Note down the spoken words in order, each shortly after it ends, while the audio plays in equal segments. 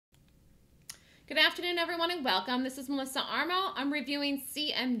Good afternoon, everyone, and welcome. This is Melissa Armo. I'm reviewing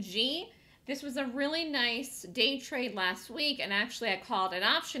CMG. This was a really nice day trade last week, and actually I called an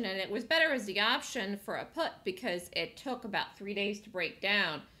option, and it was better as the option for a put because it took about 3 days to break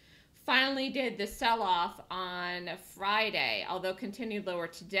down. Finally did the sell-off on Friday, although continued lower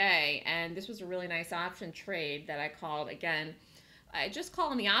today, and this was a really nice option trade that I called. Again, I just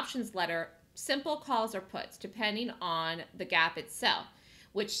call in the options letter simple calls or puts, depending on the gap itself,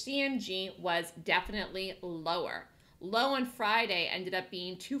 which CMG was definitely lower. Low on Friday ended up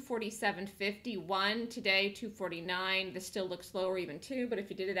being 247.51. Today, 249. This still looks lower even too, but if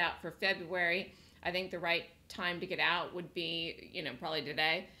you did it out for February, I think the right time to get out would be, probably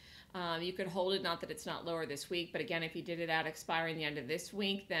today. You could hold it, not that it's not lower this week, but again, if you did it out expiring the end of this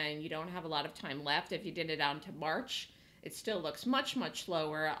week, then you don't have a lot of time left. If you did it out into March, it still looks much, much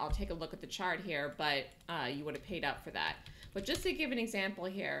lower. I'll take a look at the chart here, but you would have paid up for that. But just to give an example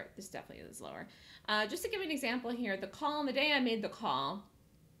here, this definitely is lower. Just to give an example here, the call on the day I made the call,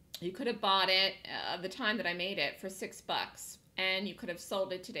 you could have bought it the time that I made it for $6, and you could have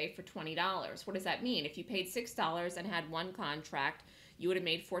sold it today for $20. What does that mean? If you paid $6 and had one contract, you would have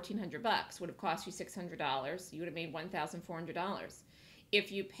made $1,400. Would have cost you $600. You would have made $1,400.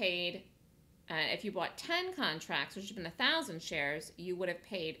 If you paid, if you bought 10 contracts, which would have been 1,000 shares, you would have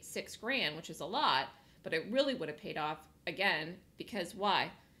paid $6,000, which is a lot, but it really would have paid off again, because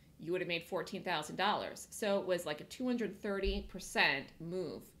why? You would have made $14,000. So it was like a 230%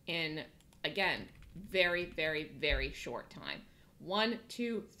 move in, again, very, very, very short time. 1,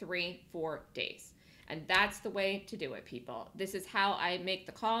 2, 3, 4 days. And that's the way to do it, people. This is how I make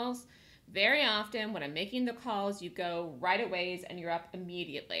the calls. Very often when I'm making the calls, you go right away and you're up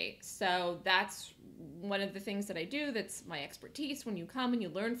immediately. So that's one of the things that I do. That's my expertise. When you come and you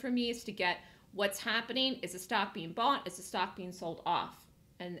learn from me, is to get what's happening. Is the stock being bought? Is the stock being sold off?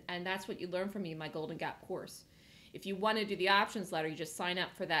 And that's what you learn from me in my Golden Gap course. If you want to do the options letter, you just sign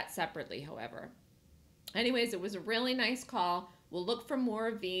up for that separately, however. Anyways, it was a really nice call. We'll look for more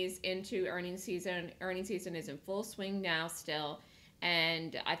of these into earnings season. Earnings season is in full swing now still,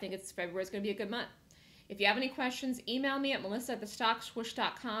 and I think February is going to be a good month. If you have any questions, email me at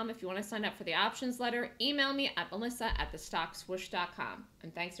melissa@thestockswoosh.com. If you want to sign up for the options letter, email me at melissa@thestockswoosh.com.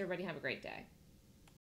 And thanks, everybody. Have a great day.